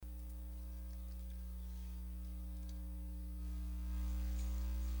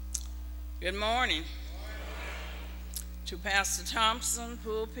Good morning to Pastor Thompson,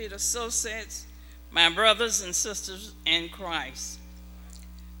 Pulpit Associates, my brothers and sisters in Christ.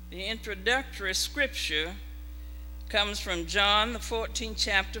 The introductory scripture comes from John, the 14th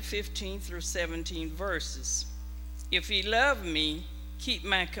chapter, 15 through 17 verses. If ye love me, keep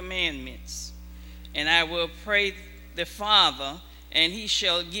my commandments, and I will pray the Father, and he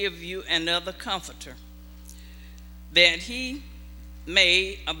shall give you another comforter, that he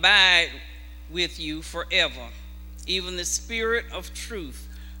may abide with you forever, even the Spirit of truth,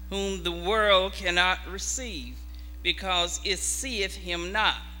 whom the world cannot receive, because it seeth him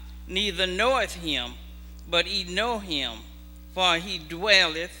not, neither knoweth him, but ye know him, for he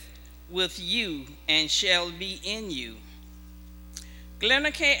dwelleth with you and shall be in you.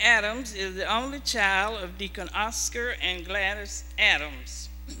 Glenna K. Adams is the only child of Deacon Oscar and Gladys Adams,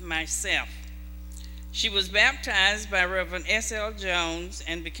 myself. She was baptized by Reverend S.L. Jones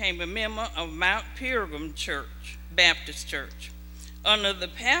and became a member of Mount Pilgrim Church, Baptist Church. Under the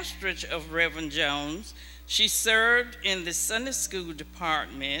pastorate of Reverend Jones, she served in the Sunday school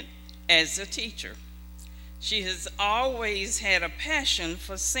department as a teacher. She has always had a passion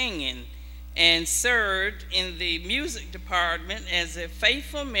for singing and served in the music department as a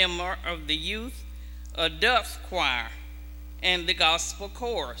faithful member of the youth adult choir and the gospel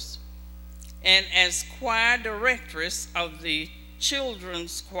chorus, and as choir directress of the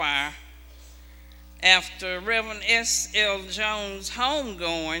children's choir. After Reverend S.L. Jones'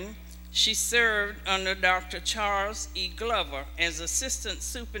 homegoing, she served under Dr. Charles E. Glover as assistant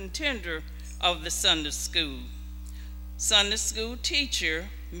superintendent of the Sunday school teacher,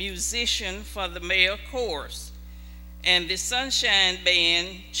 musician for the male chorus, and the Sunshine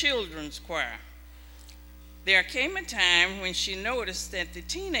Band children's choir. There came a time when she noticed that the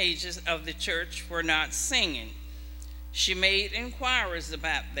teenagers of the church were not singing. She made inquiries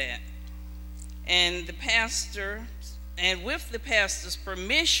about that, and with the pastor's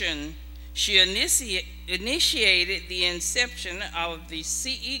permission, she initiated the inception of the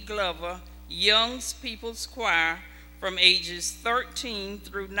C.E. Glover Young People's Choir from ages 13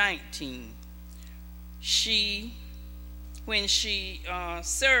 through 19. When she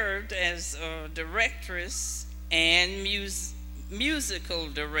served as a directress and musical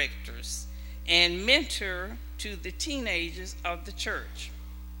directress and mentor to the teenagers of the church.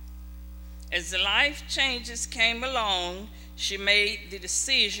 As the life changes came along, she made the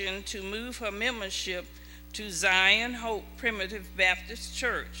decision to move her membership to Zion Hope Primitive Baptist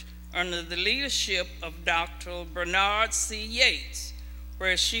Church under the leadership of Dr. Bernard C. Yates,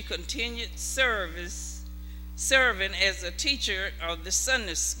 where she continued serving as a teacher of the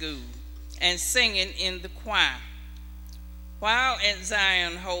Sunday school and singing in the choir. While at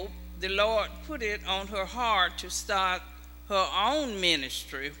Zion Hope, the Lord put it on her heart to start her own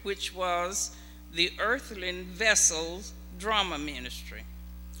ministry, which was the Earthling Vessels Drama Ministry.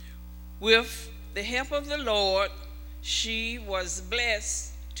 With the help of the Lord, she was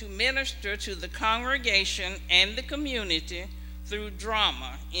blessed to minister to the congregation and the community through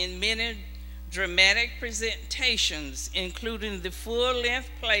drama in many dramatic presentations, including the full-length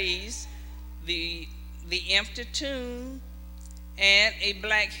plays, the Empty Tomb, and a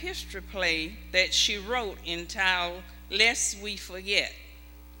Black History play that she wrote entitled Lest We Forget.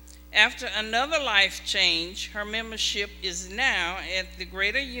 After another life change, her membership is now at the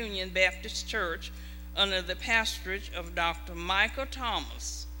Greater Union Baptist Church under the pastorate of Dr. Michael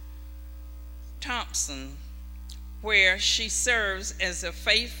Thompson, where she serves as a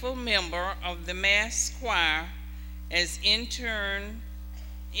faithful member of the mass choir, as interim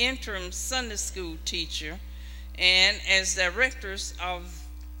Sunday school teacher, and as directors of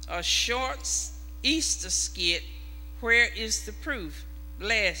a short Easter skit, Where is the Proof?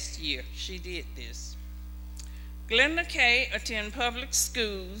 Last year she did this. Glenda Kay attended public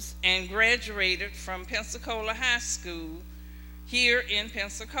schools and graduated from Pensacola High School here in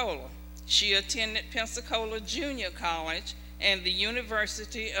Pensacola. She attended Pensacola Junior College and the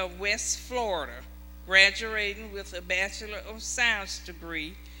University of West Florida, graduating with a Bachelor of Science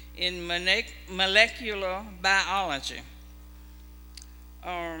degree in molecular biology.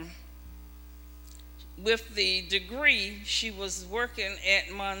 With the degree, she was working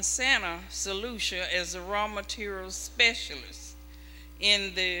at Monsanto Solution as a raw materials specialist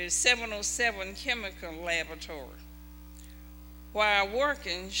in the 707 Chemical Laboratory. While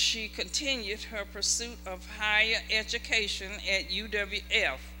working, she continued her pursuit of higher education at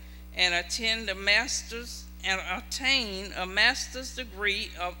UWF and attained a master's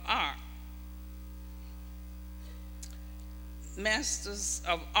degree of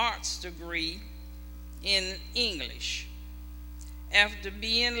Arts degree in English. After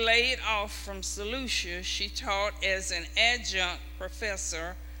being laid off from Volusia, she taught as an adjunct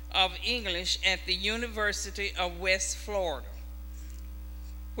professor of English at the University of West Florida,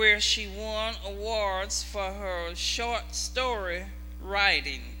 where she won awards for her short story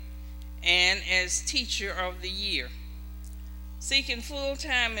writing and as Teacher of the Year. Seeking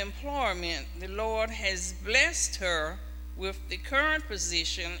full-time employment, the Lord has blessed her with the current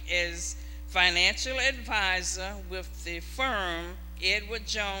position as financial advisor with the firm Edward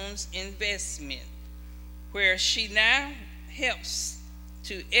Jones Investment, where she now helps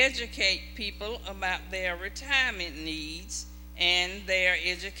to educate people about their retirement needs and their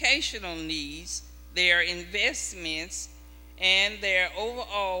educational needs, their investments, and their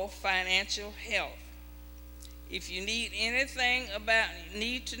overall financial health. If you need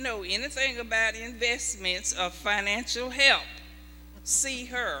to know anything about investments or financial help, see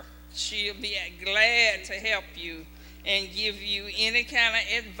her. She'll be glad to help you and give you any kind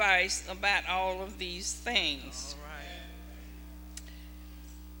of advice about all of these things.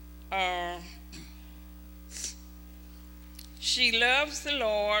 All right. She loves the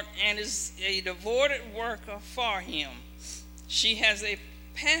Lord and is a devoted worker for Him. She has a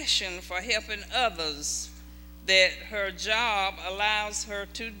passion for helping others that her job allows her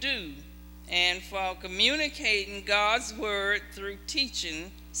to do, and for communicating God's word through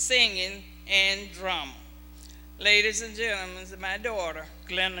teaching, singing, and drama. Ladies and gentlemen, this is my daughter,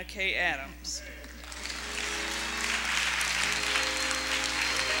 Glenda K. Adams.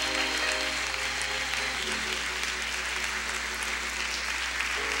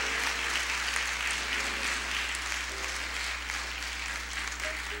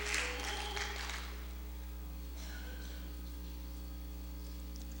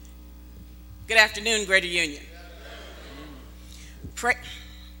 Good afternoon, Greater Union. Well,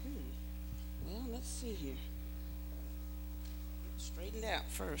 let's see here. Get straightened out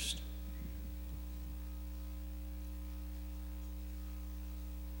first.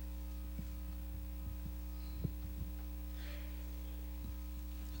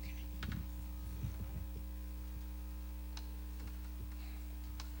 Okay.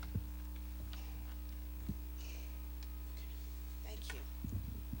 Thank you.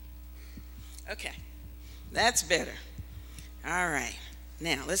 Okay, that's better. All right,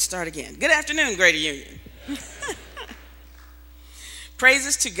 now let's start again. Good afternoon, Greater Union.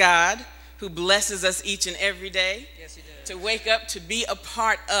 Praises to God who blesses us each and every day. Yes, He does. To wake up to be a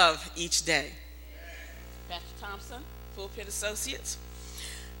part of each day. Pastor Thompson, Pulpit Associates.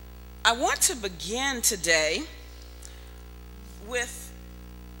 I want to begin today with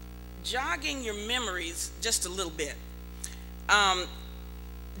jogging your memories just a little bit.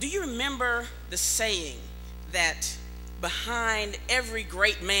 Do you remember the saying that behind every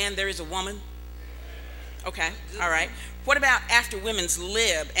great man there is a woman? Okay, all right. What about after women's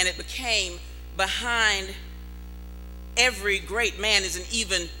lib and it became behind every great man is an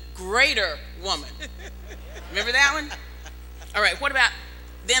even greater woman? Remember that one? All right, what about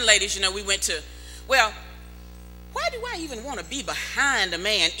then, ladies, we went to, well, why do I even want to be behind a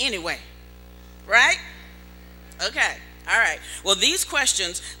man anyway? Right? Okay. All right. Well, these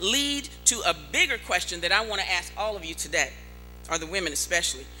questions lead to a bigger question that I want to ask all of you today, or the women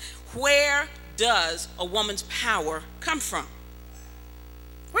especially. Where does a woman's power come from?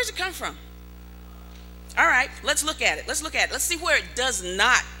 Where does it come from? All right, let's look at it. Let's see where it does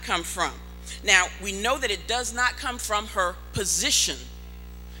not come from. Now, we know that it does not come from her position,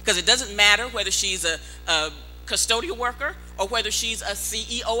 because it doesn't matter whether she's a custodial worker or whether she's a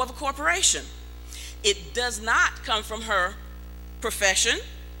CEO of a corporation. It does not come from her profession,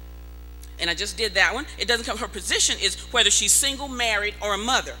 and I just did that one. It doesn't come from her position is whether she's single, married, or a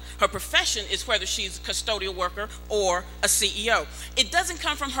mother. Her profession is whether she's a custodial worker or a CEO. It doesn't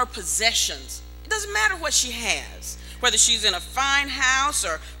come from her possessions. It doesn't matter what she has, whether she's in a fine house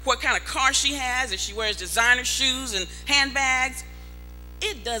or what kind of car she has, if she wears designer shoes and handbags.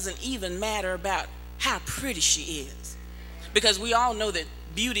 It doesn't even matter about how pretty she is, because we all know that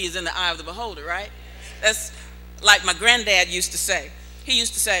beauty is in the eye of the beholder, right? That's like my granddad used to say. He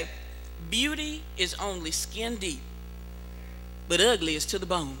used to say, beauty is only skin deep, but ugly is to the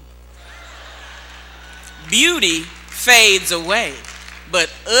bone. Beauty fades away,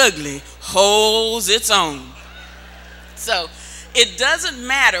 but ugly holds its own. So it doesn't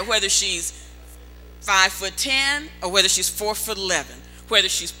matter whether she's 5'10" or whether she's 4'11", whether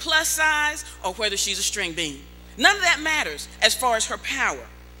she's plus size or whether she's a string bean. None of that matters as far as her power.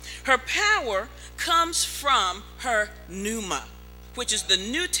 Her power comes from her pneuma, which is the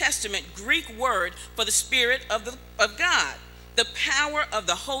New Testament Greek word for the Spirit of God, the power of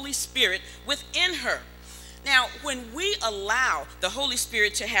the Holy Spirit within her. Now, when we allow the Holy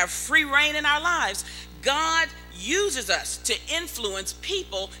Spirit to have free reign in our lives, God uses us to influence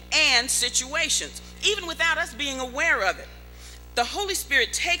people and situations, even without us being aware of it. The Holy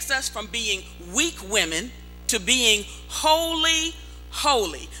Spirit takes us from being weak women to being holy.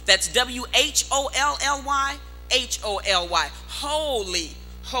 That's WHOLLY, HOLY,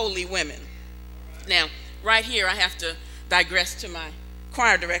 holy women. Now, right here, I have to digress to my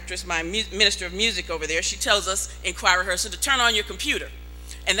choir directress, my minister of music over there. She tells us in choir rehearsal to turn on your computer.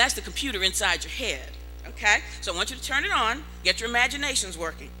 And that's the computer inside your head, okay? So I want you to turn it on, get your imaginations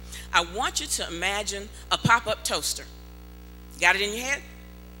working. I want you to imagine a pop-up toaster. Got it in your head?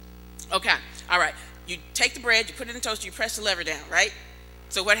 Okay, all right. You take the bread, you put it in the toaster, you press the lever down, right?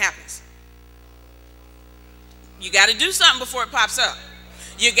 So what happens? You got to do something before it pops up.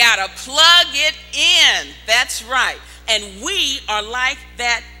 You got to plug it in. That's right. And we are like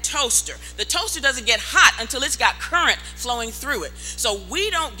that toaster. The toaster doesn't get hot until it's got current flowing through it. So we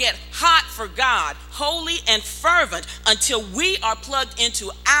don't get hot for God, holy and fervent, until we are plugged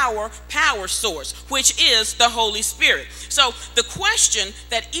into our power source, which is the Holy Spirit. So the question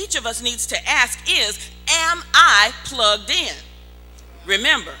that each of us needs to ask is, am I plugged in?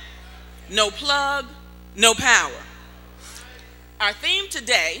 Remember, no plug, no power. Our theme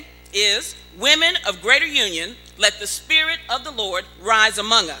today is Women of Greater Union, Let the Spirit of the Lord Rise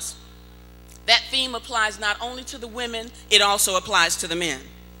Among Us. That theme applies not only to the women, it also applies to the men.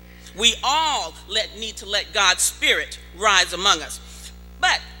 We all need to let God's Spirit rise among us.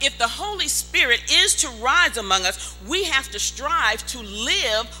 But if the Holy Spirit is to rise among us, we have to strive to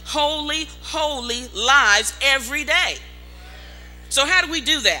live holy lives every day. So how do we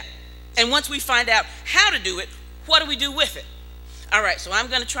do that? And once we find out how to do it, what do we do with it? All right, so I'm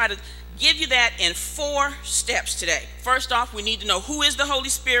going to try to give you that in 4 steps today. First off, we need to know who is the Holy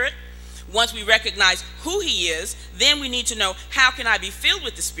Spirit. Once we recognize who he is, then we need to know, how can I be filled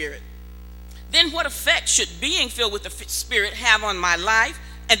with the Spirit? Then what effect should being filled with the Spirit have on my life?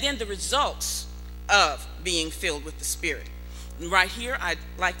 And then the results of being filled with the Spirit. And right here, I'd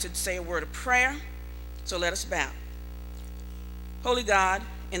like to say a word of prayer. So let us bow. Holy God,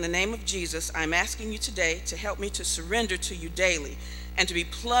 in the name of Jesus, I'm asking you today to help me to surrender to you daily and to be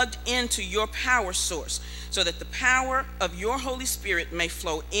plugged into your power source so that the power of your Holy Spirit may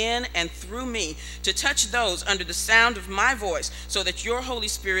flow in and through me to touch those under the sound of my voice, so that your Holy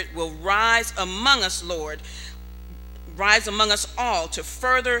Spirit will rise among us, Lord, rise among us all to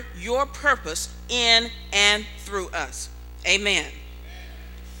further your purpose in and through us. Amen.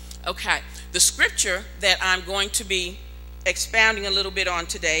 Okay, the scripture that I'm going to be expounding a little bit on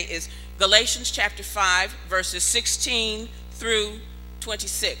today is Galatians chapter 5, verses 16 through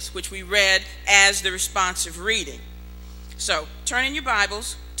 26, which we read as the responsive reading. So turn in your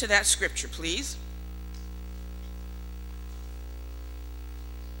Bibles to that scripture, please.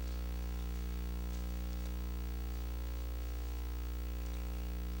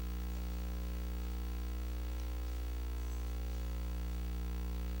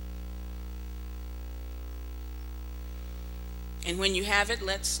 And when you have it,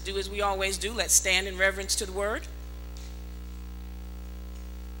 let's do as we always do. Let's stand in reverence to the word.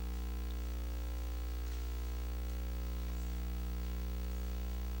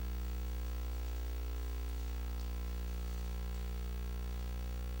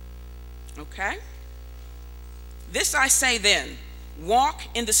 Okay? This I say then, walk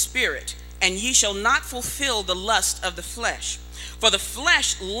in the Spirit, and ye shall not fulfill the lust of the flesh. For the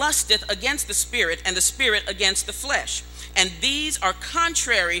flesh lusteth against the Spirit, and the Spirit against the flesh. And these are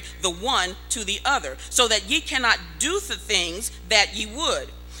contrary the one to the other, so that ye cannot do the things that ye would.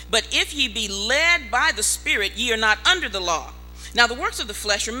 But if ye be led by the Spirit, ye are not under the law. Now the works of the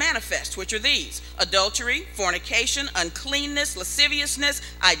flesh are manifest, which are these: adultery, fornication, uncleanness, lasciviousness,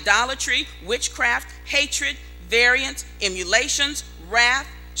 idolatry, witchcraft, hatred, variance, emulations, wrath,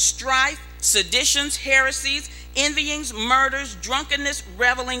 strife, seditions, heresies, envyings, murders, drunkenness,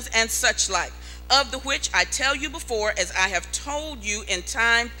 revelings, and such like, of the which I tell you before, as I have told you in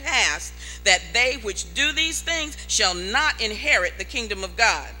time past, that they which do these things shall not inherit the kingdom of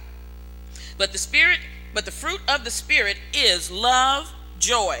God. But the fruit of the Spirit is love,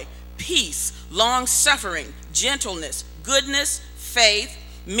 joy, peace, long-suffering, gentleness, goodness, faith,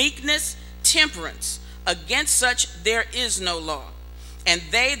 meekness, temperance. Against such there is no law. And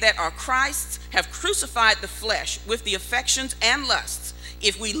they that are Christ's have crucified the flesh with the affections and lusts.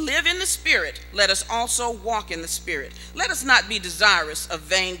 If we live in the Spirit, let us also walk in the Spirit. Let us not be desirous of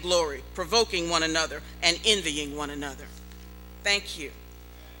vain glory, provoking one another and envying one another. Thank you.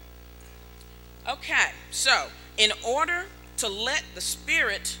 Okay, so in order to let the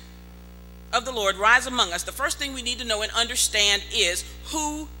Spirit of the Lord rise among us, the first thing we need to know and understand is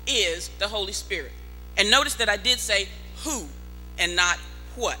who is the Holy Spirit. And notice that I did say who and not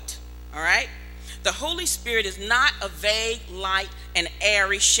what, all right? The Holy Spirit is not a vague, light, and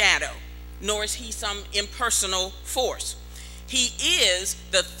airy shadow, nor is he some impersonal force. He is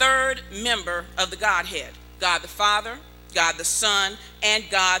the third member of the Godhead, God the Father, God the Son, and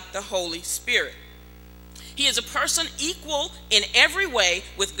God the Holy Spirit. He is a person equal in every way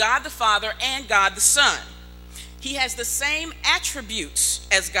with God the Father and God the Son. He has the same attributes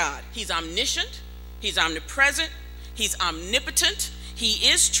as God. He's omniscient, he's omnipresent, he's omnipotent, he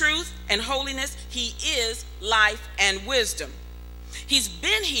is truth and holiness, he is life and wisdom. He's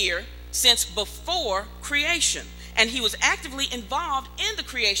been here since before creation, and he was actively involved in the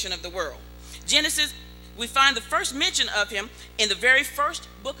creation of the world. Genesis, we find the first mention of him in the very first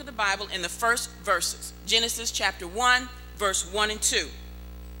book of the Bible in the first verses. Genesis chapter 1, verse 1 and 2,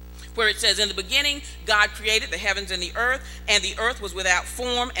 where it says, in the beginning, God created the heavens and the earth was without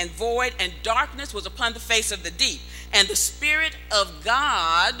form and void, and darkness was upon the face of the deep. And the Spirit of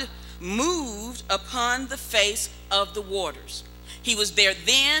God moved upon the face of the waters. He was there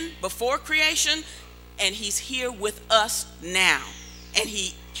then, before creation, and he's here with us now. And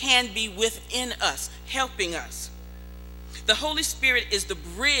he can be within us, helping us. The Holy Spirit is the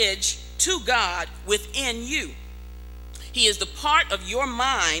bridge to God within you. He is the part of your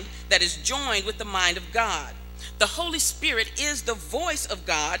mind that is joined with the mind of God. The Holy Spirit is the voice of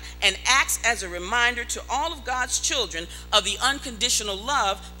God and acts as a reminder to all of God's children of the unconditional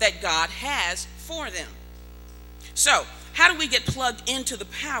love that God has for them. So, how do we get plugged into the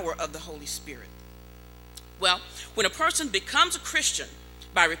power of the Holy Spirit? Well, when a person becomes a Christian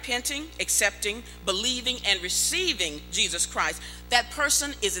by repenting, accepting, believing, and receiving Jesus Christ, that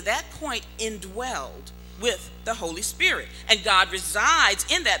person is at that point indwelled with the Holy Spirit, and God resides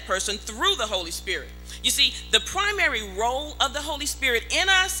in that person through the Holy Spirit. You see, the primary role of the Holy Spirit in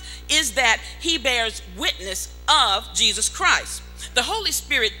us is that he bears witness of Jesus Christ. The Holy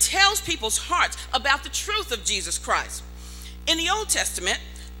Spirit tells people's hearts about the truth of Jesus Christ. In the Old Testament,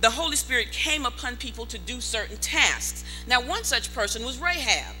 the Holy Spirit came upon people to do certain tasks. Now, one such person was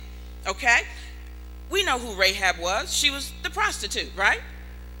Rahab, okay? We know who Rahab was. She was the prostitute, right?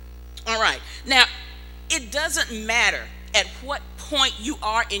 All right. Now, it doesn't matter at what point you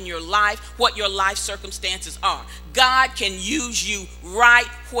are in your life, what your life circumstances are. God can use you right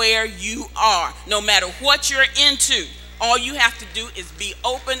where you are, no matter what you're into. All you have to do is be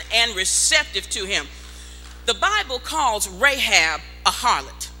open and receptive to him. The Bible calls Rahab a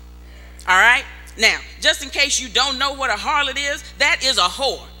harlot. All right? Now, just in case you don't know what a harlot is, that is a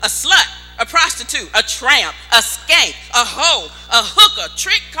whore, a slut, a prostitute, a tramp, a skank, a hoe, a hooker,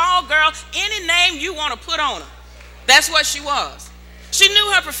 trick, call girl, any name you want to put on her. That's what she was. She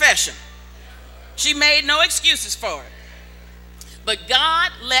knew her profession. She made no excuses for it. But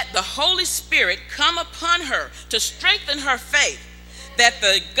God let the Holy Spirit come upon her to strengthen her faith that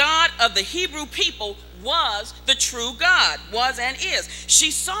the God of the Hebrew people was the true God, was and is. She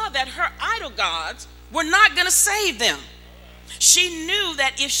saw that her idol gods were not going to save them. She knew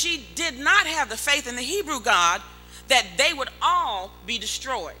that if she did not have the faith in the Hebrew God, that they would all be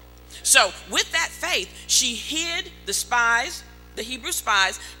destroyed. So with that faith, she hid the spies, the Hebrew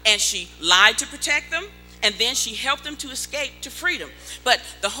spies, and she lied to protect them, and then she helped them to escape to freedom. But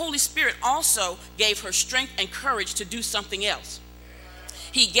the Holy Spirit also gave her strength and courage to do something else.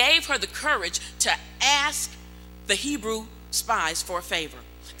 He gave her the courage to ask the Hebrew spies for a favor.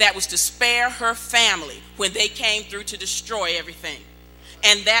 That was to spare her family when they came through to destroy everything.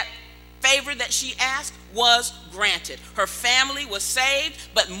 And that favor that she asked was granted. Her family was saved,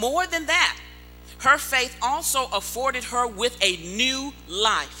 but more than that, her faith also afforded her with a new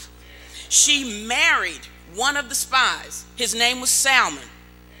life. She married one of the spies. His name was Salmon.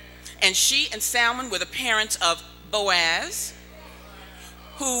 And she and Salmon were the parents of Boaz,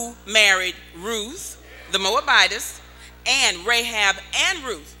 who married Ruth, the Moabitess, and Rahab and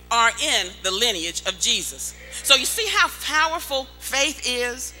Ruth are in the lineage of Jesus. So you see how powerful faith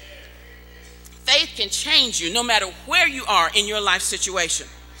is? Faith can change you no matter where you are in your life situation.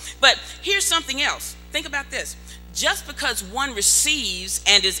 But here's something else. Think about this. Just because one receives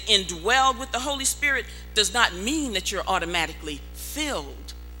and is indwelled with the Holy Spirit does not mean that you're automatically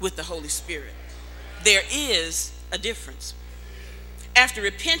filled with the Holy Spirit. There is a difference. After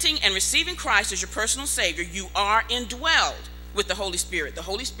repenting and receiving Christ as your personal Savior, you are indwelled with the Holy Spirit. The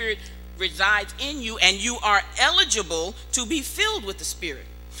Holy Spirit resides in you, and you are eligible to be filled with the Spirit.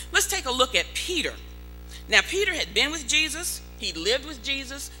 Let's take a look at Peter. Now, Peter had been with Jesus. He lived with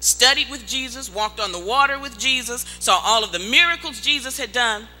Jesus, studied with Jesus, walked on the water with Jesus, saw all of the miracles Jesus had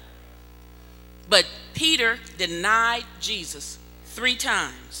done. But Peter denied Jesus 3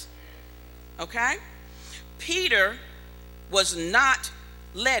 times. Okay? Peter was not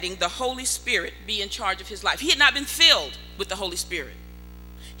letting the Holy Spirit be in charge of his life. He had not been filled with the Holy Spirit.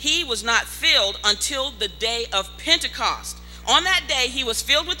 He was not filled until the day of Pentecost. On that day, he was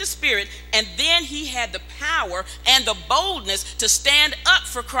filled with the Spirit, and then he had the power and the boldness to stand up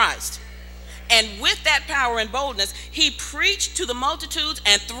for Christ. And with that power and boldness, he preached to the multitudes,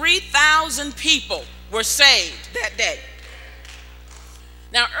 and 3,000 people were saved that day.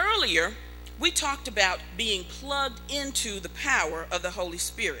 Now, earlier, we talked about being plugged into the power of the Holy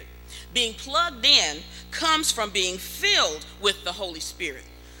Spirit. Being plugged in comes from being filled with the Holy Spirit.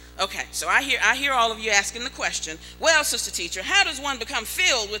 Okay, so I hear all of you asking the question, well, Sister Teacher, how does one become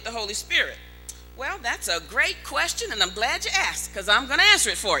filled with the Holy Spirit? Well, that's a great question, and I'm glad you asked, because I'm going to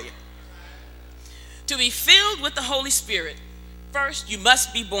answer it for you. To be filled with the Holy Spirit, first, you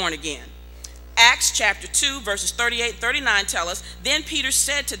must be born again. Acts chapter 2, verses 38 and 39 tell us, then Peter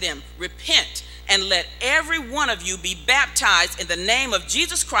said to them, repent, and let every one of you be baptized in the name of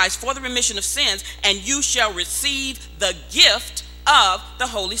Jesus Christ for the remission of sins, and you shall receive the gift of the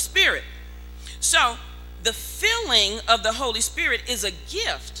Holy Spirit. So, the filling of the Holy Spirit is a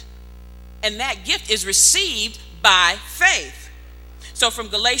gift, and that gift is received by faith. So from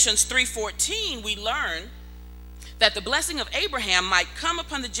Galatians 3:14, we learn that the blessing of Abraham might come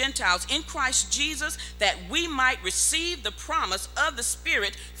upon the Gentiles in Christ Jesus, that we might receive the promise of the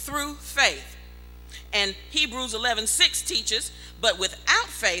Spirit through faith. And Hebrews 11:6 teaches, but without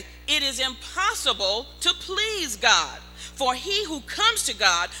faith it is impossible to please God. For he who comes to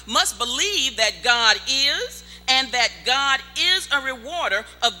God must believe that God is, and that God is a rewarder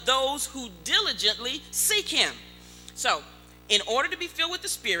of those who diligently seek him. So, in order to be filled with the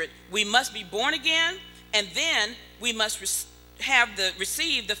Spirit, we must be born again, and then we must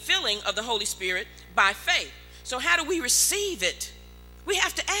receive the filling of the Holy Spirit by faith. So how do we receive it? We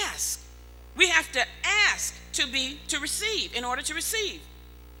have to ask. We have to ask to receive, in order to receive.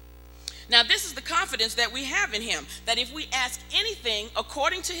 Now, this is the confidence that we have in him, that if we ask anything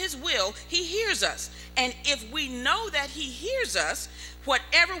according to his will, he hears us. And if we know that he hears us,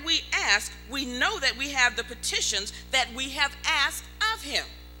 whatever we ask, we know that we have the petitions that we have asked of him.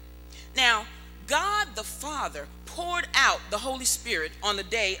 Now, God the Father poured out the Holy Spirit on the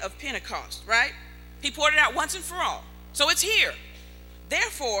day of Pentecost, right? He poured it out once and for all. So it's here.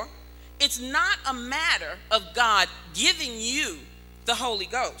 Therefore, it's not a matter of God giving you the Holy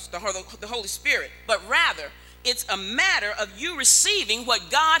Ghost, the Holy Spirit, but rather it's a matter of you receiving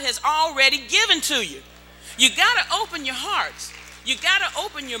what God has already given to you. You got to open your hearts. You got to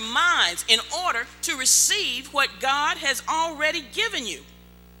open your minds in order to receive what God has already given you.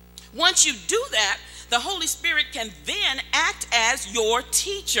 Once you do that, the Holy Spirit can then act as your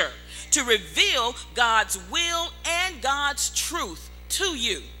teacher to reveal God's will and God's truth to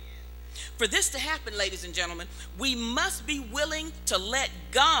you. For this to happen, ladies and gentlemen, we must be willing to let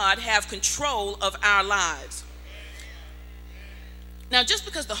God have control of our lives. Now, just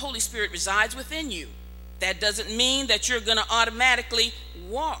because the Holy Spirit resides within you, that doesn't mean that you're going to automatically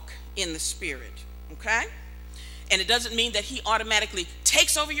walk in the Spirit, okay? And it doesn't mean that he automatically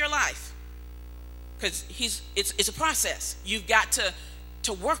takes over your life, because it's a process. You've got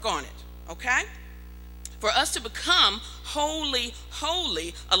to work on it, okay? For us to become holy,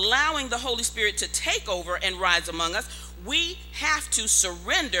 allowing the Holy Spirit to take over and rise among us, we have to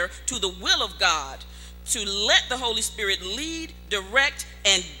surrender to the will of God, to let the Holy Spirit lead, direct,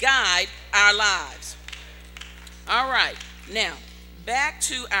 and guide our lives. All right, now, back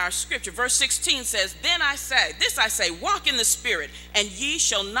to our scripture. Verse 16 says, then I say, walk in the Spirit, and ye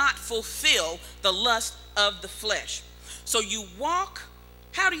shall not fulfill the lust of the flesh. So you walk.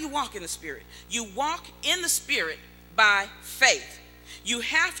 How do you walk in the Spirit? You walk in the Spirit by faith. You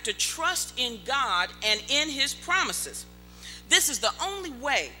have to trust in God and in his promises. This is the only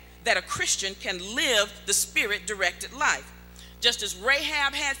way that a Christian can live the Spirit-directed life. Just as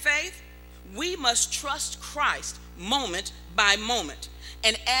Rahab had faith, we must trust Christ moment by moment.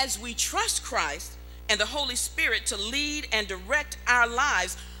 And as we trust Christ and the Holy Spirit to lead and direct our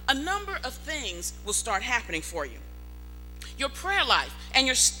lives, a number of things will start happening for you. Your prayer life and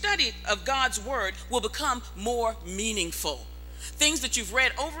your study of God's word will become more meaningful. Things that you've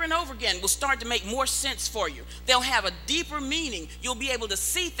read over and over again will start to make more sense for you. They'll have a deeper meaning. You'll be able to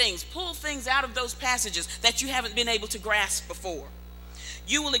see things, pull things out of those passages that you haven't been able to grasp before.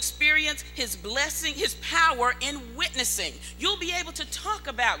 You will experience his blessing, his power in witnessing. You'll be able to talk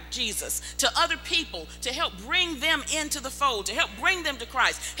about Jesus to other people, to help bring them into the fold, to help bring them to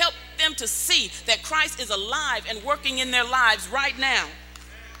Christ, help them to see that Christ is alive and working in their lives right now.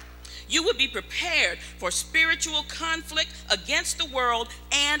 you would be prepared for spiritual conflict against the world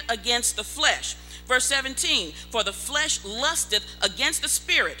and against the flesh. Verse 17, for the flesh lusteth against the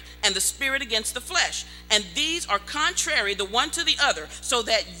spirit, and the spirit against the flesh. And these are contrary the one to the other, so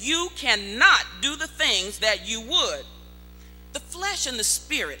that you cannot do the things that you would. The flesh and the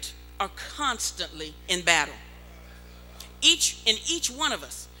spirit are constantly in battle. In each one of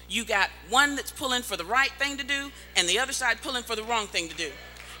us, you got one that's pulling for the right thing to do, and the other side pulling for the wrong thing to do.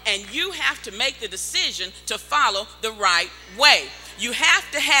 And you have to make the decision to follow the right way. You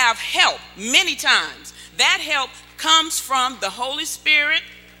have to have help many times. That help comes from the Holy Spirit.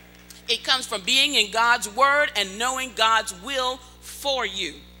 It comes from being in God's word and knowing God's will for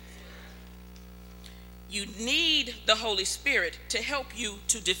you. You need the Holy Spirit to help you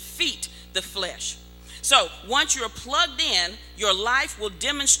to defeat the flesh. So once you're plugged in, your life will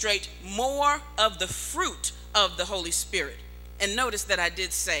demonstrate more of the fruit of the Holy Spirit. And notice that I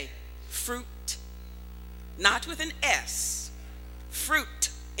did say fruit, not with an S, fruit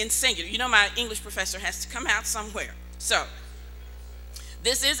in singular. You know my English professor has to come out somewhere. So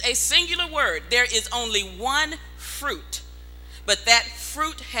this is a singular word. There is only one fruit, but that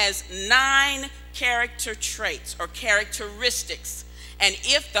fruit has 9 character traits or characteristics. And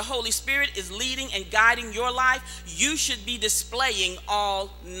if the Holy Spirit is leading and guiding your life, you should be displaying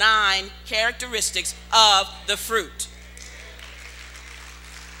all 9 characteristics of the fruit.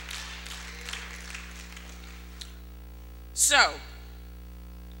 So,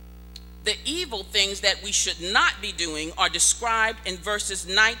 the evil things that we should not be doing are described in verses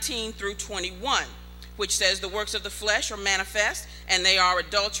 19 through 21, which says the works of the flesh are manifest, and they are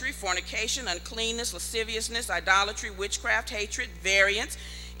adultery, fornication, uncleanness, lasciviousness, idolatry, witchcraft, hatred, variance,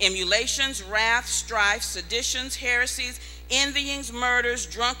 emulations, wrath, strife, seditions, heresies, envyings, murders,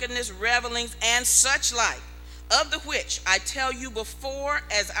 drunkenness, revelings, and such like, of the which I tell you before,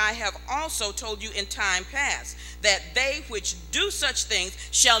 as I have also told you in time past, that they which do such things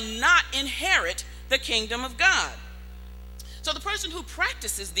shall not inherit the kingdom of God. So the person who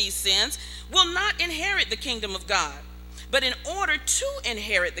practices these sins will not inherit the kingdom of God. But in order to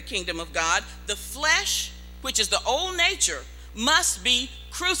inherit the kingdom of God, the flesh, which is the old nature, must be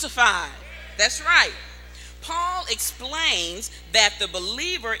crucified. That's right. Paul explains that the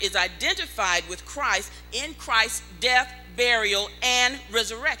believer is identified with Christ in Christ's death, burial, and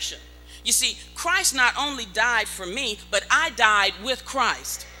resurrection. You see, Christ not only died for me, but I died with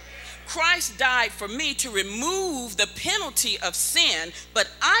Christ. Christ died for me to remove the penalty of sin, but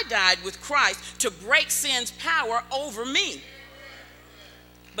I died with Christ to break sin's power over me.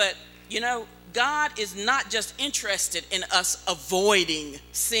 But, you know, God is not just interested in us avoiding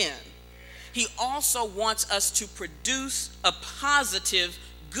sin. He also wants us to produce a positive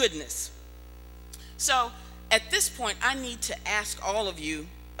goodness. So, at this point, I need to ask all of you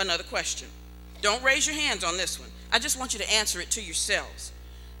another question. Don't raise your hands on this one. I just want you to answer it to yourselves.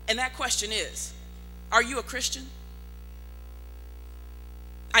 And that question is, are you a Christian?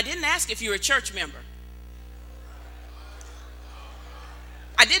 I didn't ask if you're a church member.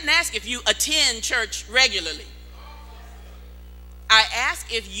 I didn't ask if you attend church regularly. I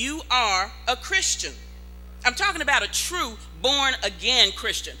ask if you are a Christian. I'm talking about a true born-again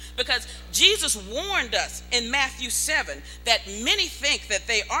Christian, because Jesus warned us in Matthew 7 that many think that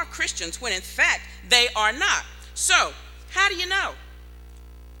they are Christians when in fact they are not. So, how do you know?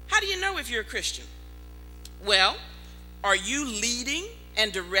 How do you know if you're a Christian? Well, are you leading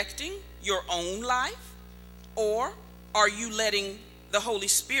and directing your own life, or are you letting the Holy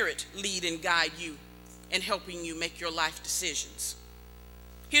Spirit lead and guide you and helping you make your life decisions?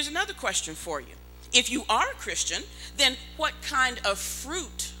 Here's another question for you. If you are a Christian, then what kind of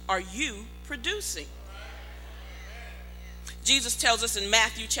fruit are you producing? Jesus tells us in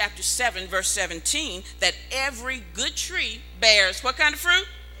Matthew chapter 7, verse 17, that every good tree bears what kind of fruit?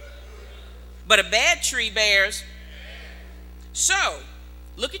 But a bad tree bears. So,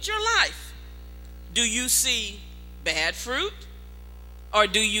 look at your life. Do you see bad fruit, or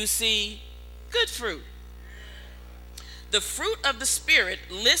do you see good fruit? The fruit of the Spirit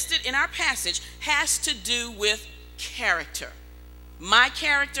listed in our passage has to do with character. My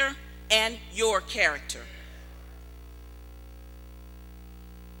character and your character.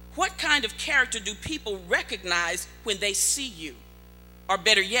 What kind of character do people recognize when they see you? Or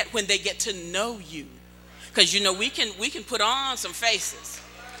better yet, when they get to know you? Because, you know, we can put on some faces.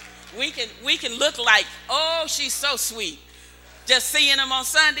 We can look like, oh, she's so sweet. Just seeing them on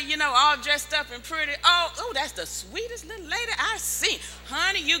Sunday, you know, all dressed up and pretty. Oh, that's the sweetest little lady I've seen.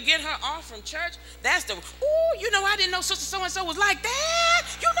 Honey, you get her off from church. That's the, you know, I didn't know Sister So-and-so was like that.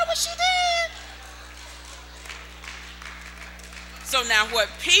 You know what she did? So now what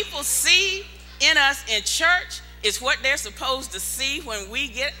people see in us in church is what they're supposed to see when we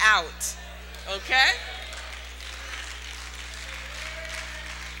get out. Okay?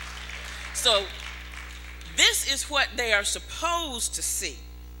 So this is what they are supposed to see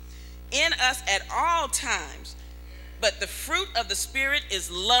in us at all times. But the fruit of the Spirit is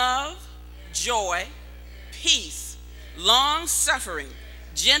love, joy, peace, long-suffering,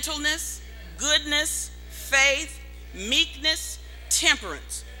 gentleness, goodness, faith, meekness,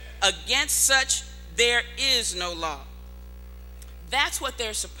 temperance. Against such there is no law. That's what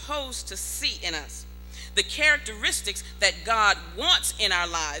they're supposed to see in us. The characteristics that God wants in our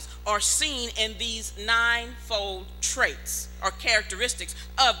lives are seen in these ninefold traits or characteristics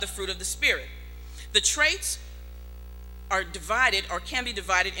of the fruit of the Spirit. The traits are divided or can be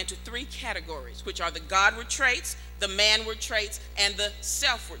divided into three categories, which are the Godward traits, the manward traits, and the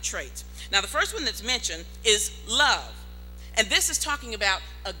selfward traits. Now, the first one that's mentioned is love. And this is talking about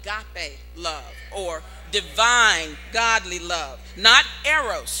agape love or divine godly love, not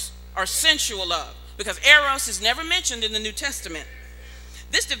eros or sensual love, because eros is never mentioned in the New Testament.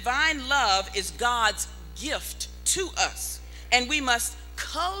 This divine love is God's gift to us, and we must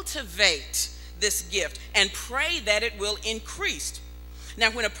cultivate this gift and pray that it will increase.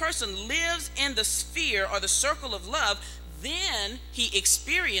 Now, when a person lives in the sphere or the circle of love, then he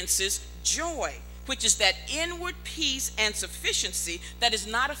experiences joy, which is that inward peace and sufficiency that is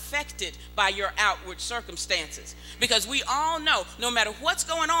not affected by your outward circumstances. Because we all know, no matter what's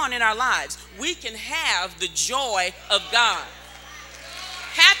going on in our lives, we can have the joy of God.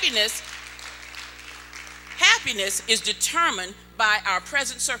 Happiness is determined by our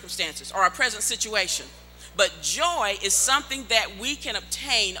present circumstances or our present situation. But joy is something that we can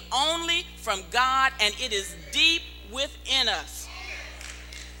obtain only from God, and it is deep within us.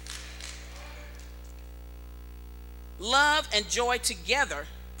 Love and joy together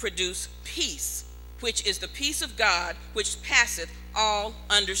produce peace, which is the peace of God, which passeth all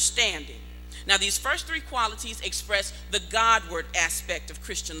understanding. Now, these first three qualities express the Godward aspect of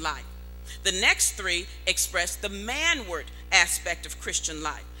Christian life. The next three express the manward aspect of Christian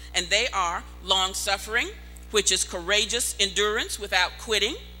life. And they are long-suffering, which is courageous endurance without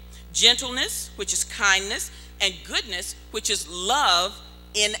quitting, gentleness, which is kindness, and goodness, which is love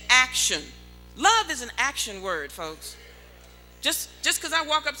in action. Love is an action word, folks. Just because I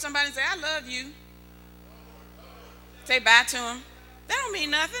walk up to somebody and say, I love you, say bye to them, that don't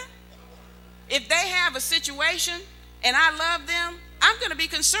mean nothing. If they have a situation and I love them, I'm going to be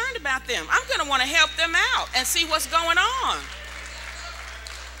concerned about them. I'm going to want to help them out and see what's going on.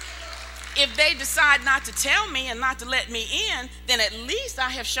 If they decide not to tell me and not to let me in, then at least I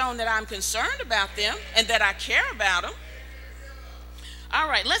have shown that I'm concerned about them and that I care about them. All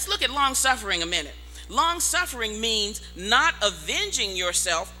right, let's look at long-suffering a minute. Long-suffering means not avenging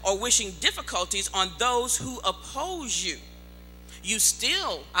yourself or wishing difficulties on those who oppose you. You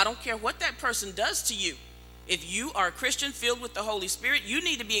still, I don't care what that person does to you. If you are a Christian filled with the Holy Spirit, you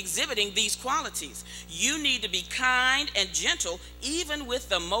need to be exhibiting these qualities. You need to be kind and gentle, even with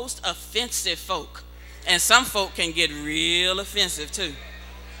the most offensive folk. And some folk can get real offensive too.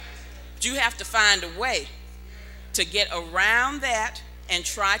 But you have to find a way to get around that and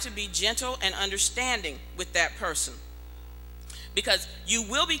try to be gentle and understanding with that person. Because you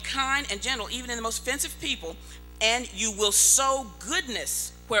will be kind and gentle even in the most offensive people, and you will sow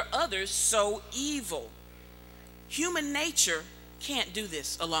goodness where others sow evil. Human nature can't do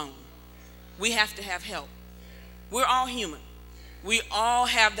this alone. We have to have help. We're all human. We all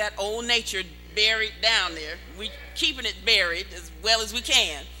have that old nature buried down there. We're keeping it buried as well as we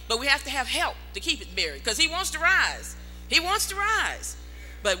can, but we have to have help to keep it buried because he wants to rise. He wants to rise,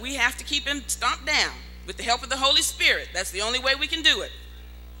 but we have to keep him stomped down with the help of the Holy Spirit. That's the only way we can do it.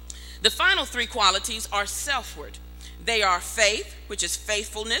 The final three qualities are selfward. They are faith, which is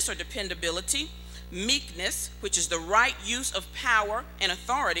faithfulness or dependability, meekness, which is the right use of power and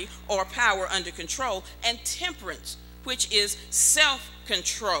authority or power under control, and temperance, which is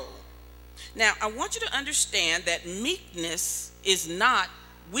self-control. Now, I want you to understand that meekness is not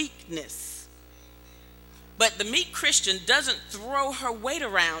weakness. But the meek Christian doesn't throw her weight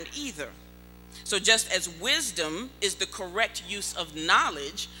around either. So just as wisdom is the correct use of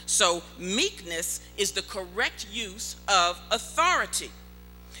knowledge, so meekness is the correct use of authority.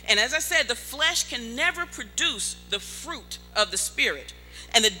 And as I said, the flesh can never produce the fruit of the Spirit.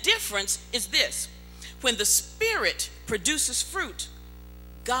 And the difference is this: when the Spirit produces fruit,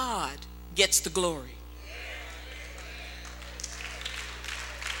 God gets the glory.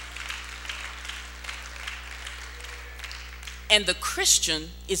 And the Christian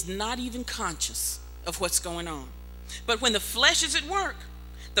is not even conscious of what's going on. But when the flesh is at work,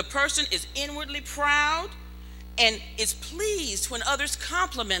 the person is inwardly proud and is pleased when others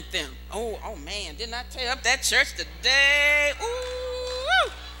compliment them. Oh man, didn't I tear up that church today?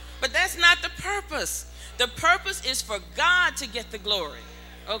 Ooh! But that's not the purpose. The purpose is for God to get the glory,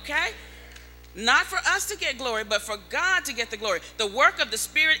 okay? Not for us to get glory, but for God to get the glory. The work of the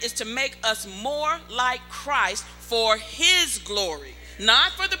Spirit is to make us more like Christ for His glory,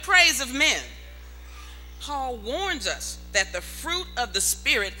 not for the praise of men. Paul warns us that the fruit of the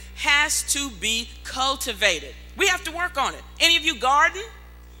Spirit has to be cultivated. We have to work on it. Any of you garden?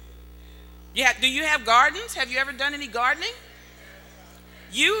 Do you have gardens? Have you ever done any gardening?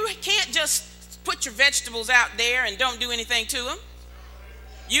 You can't just put your vegetables out there and don't do anything to them.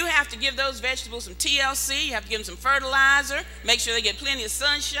 You have to give those vegetables some TLC. You have to give them some fertilizer. Make sure they get plenty of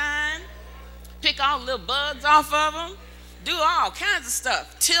sunshine. Pick all the little bugs off of them. Do all kinds of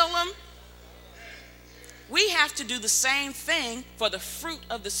stuff. Till them. We have to do the same thing for the fruit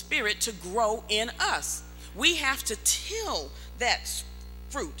of the Spirit to grow in us. We have to till that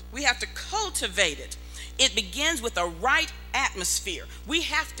fruit. We have to cultivate it. It begins with a right atmosphere. We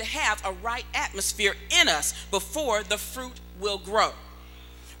have to have a right atmosphere in us before the fruit will grow.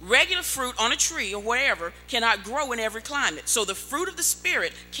 Regular fruit on a tree or wherever cannot grow in every climate. So the fruit of the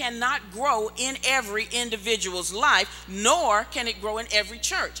Spirit cannot grow in every individual's life, nor can it grow in every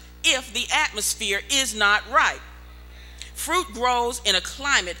church if the atmosphere is not right. Fruit grows in a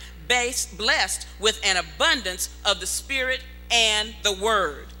climate blessed with an abundance of the Spirit and the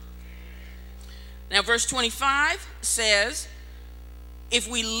Word. Now, verse 25 says, if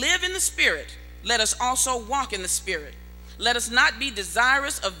we live in the Spirit, let us also walk in the Spirit. Let us not be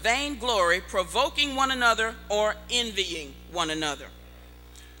desirous of vain glory, provoking one another or envying one another.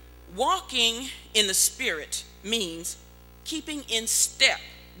 Walking in the Spirit means keeping in step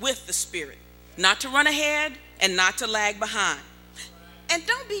with the Spirit, not to run ahead and not to lag behind. And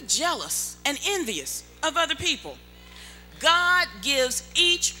don't be jealous and envious of other people. God gives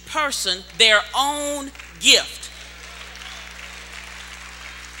each person their own gift.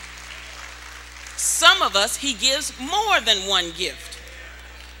 Some of us, He gives more than one gift.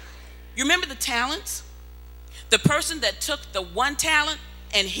 You remember the talents? The person that took the one talent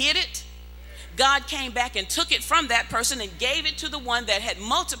and hid it, God came back and took it from that person and gave it to the one that had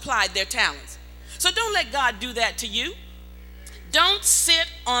multiplied their talents. So don't let God do that to you. Don't sit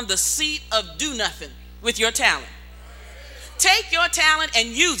on the seat of do nothing with your talent. Take your talent and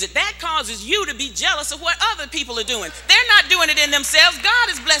use it. That causes you to be jealous of what other people are doing. They're not doing it in themselves. God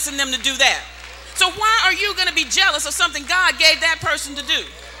is blessing them to do that. So why are you going to be jealous of something God gave that person to do?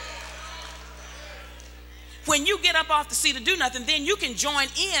 When you get up off the seat of do nothing, then you can join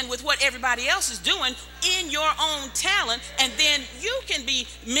in with what everybody else is doing in your own talent, and then you can be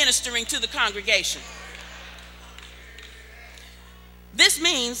ministering to the congregation. This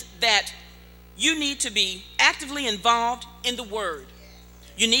means that you need to be actively involved in the Word.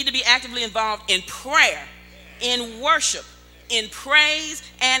 You need to be actively involved in prayer, in worship, in praise,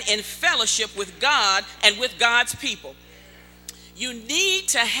 and in fellowship with God and with God's people. You need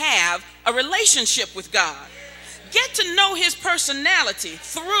to have a relationship with God. Get to know His personality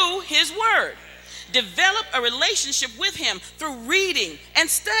through His Word. Develop a relationship with Him through reading and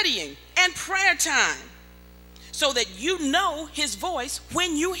studying and prayer time, so that you know His voice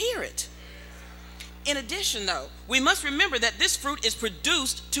when you hear it. In addition, though, we must remember that this fruit is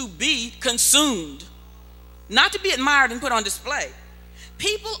produced to be consumed, not to be admired and put on display.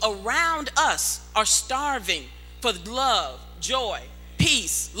 People around us are starving for love, joy,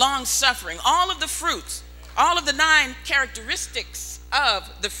 peace, long-suffering, all of the fruits, all of the 9 characteristics of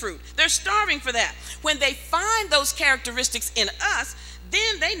the fruit. They're starving for that. When they find those characteristics in us,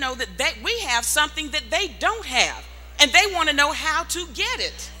 then they know that we have something that they don't have, and they want to know how to get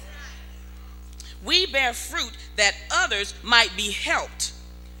it. We bear fruit that others might be helped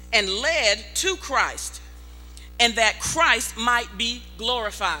and led to Christ, and that Christ might be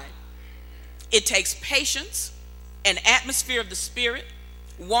glorified. It takes patience, an atmosphere of the Spirit,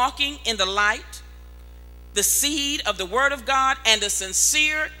 walking in the light, the seed of the Word of God, and a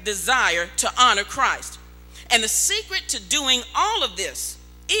sincere desire to honor Christ. And the secret to doing all of this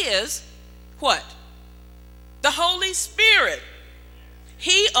is what? The Holy Spirit.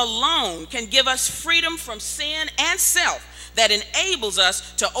 He alone can give us freedom from sin and self that enables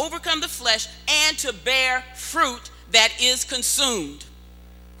us to overcome the flesh and to bear fruit that is consumed.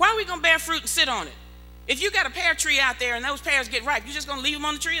 Why are we going to bear fruit and sit on it? If you got a pear tree out there and those pears get ripe, you just going to leave them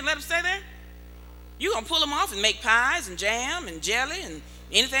on the tree and let them stay there? You're going to pull them off and make pies and jam and jelly and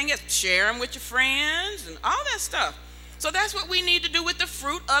anything else. Share them with your friends and all that stuff. So that's what we need to do with the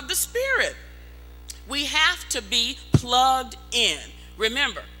fruit of the Spirit. We have to be plugged in.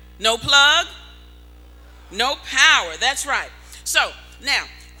 Remember, no plug, no power. That's right. So now,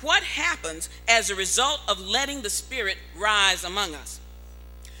 what happens as a result of letting the Spirit rise among us?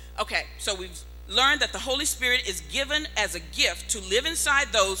 Okay, so we've learned that the Holy Spirit is given as a gift to live inside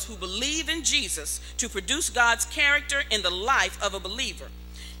those who believe in Jesus, to produce God's character in the life of a believer.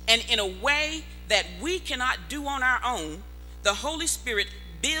 And in a way that we cannot do on our own, the Holy Spirit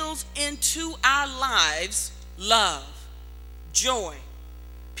builds into our lives love, joy,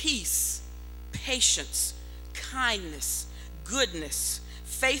 peace, patience, kindness, goodness,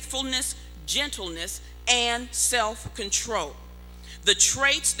 faithfulness, gentleness, and self-control. The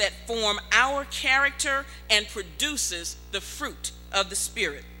traits that form our character and produces the fruit of the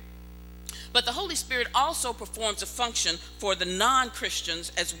Spirit. But the Holy Spirit also performs a function for the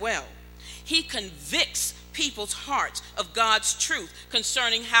non-Christians as well. He convicts people's hearts of God's truth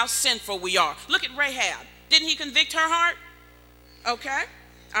concerning how sinful we are. Look at Rahab. Didn't he convict her heart? Okay,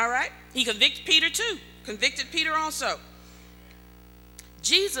 all right. He convicted Peter too. Convicted Peter also.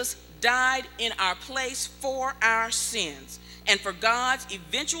 Jesus died in our place for our sins and for God's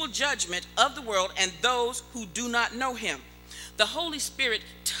eventual judgment of the world and those who do not know him. The Holy Spirit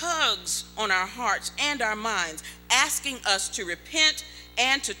tugs on our hearts and our minds, asking us to repent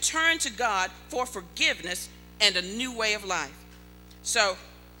and to turn to God for forgiveness and a new way of life. So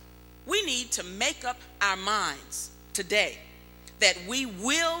we need to make up our minds today that we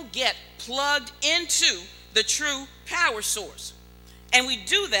will get plugged into the true power source. And we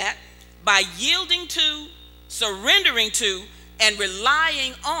do that by yielding to, surrendering to, and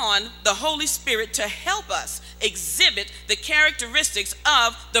relying on the Holy Spirit to help us exhibit the characteristics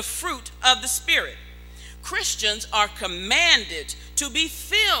of the fruit of the Spirit. Christians are commanded to be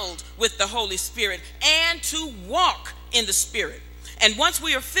filled with the Holy Spirit and to walk in the Spirit. And once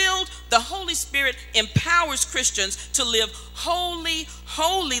we are filled, the Holy Spirit empowers Christians to live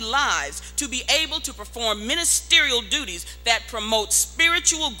holy lives, to be able to perform ministerial duties that promote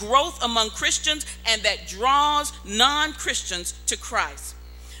spiritual growth among Christians and that draws non-Christians to Christ.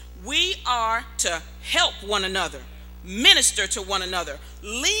 We are to help one another, minister to one another,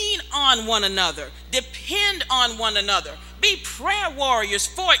 lean on one another, depend on one another, be prayer warriors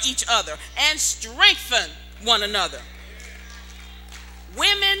for each other, and strengthen one another.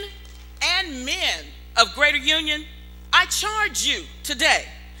 Women and men of Greater Union, I charge you today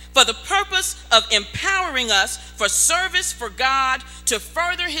for the purpose of empowering us for service for God, to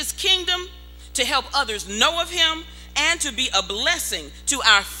further his kingdom, to help others know of him, and to be a blessing to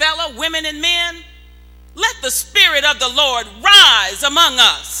our fellow women and men. Let the Spirit of the Lord rise among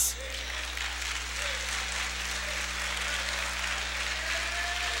us.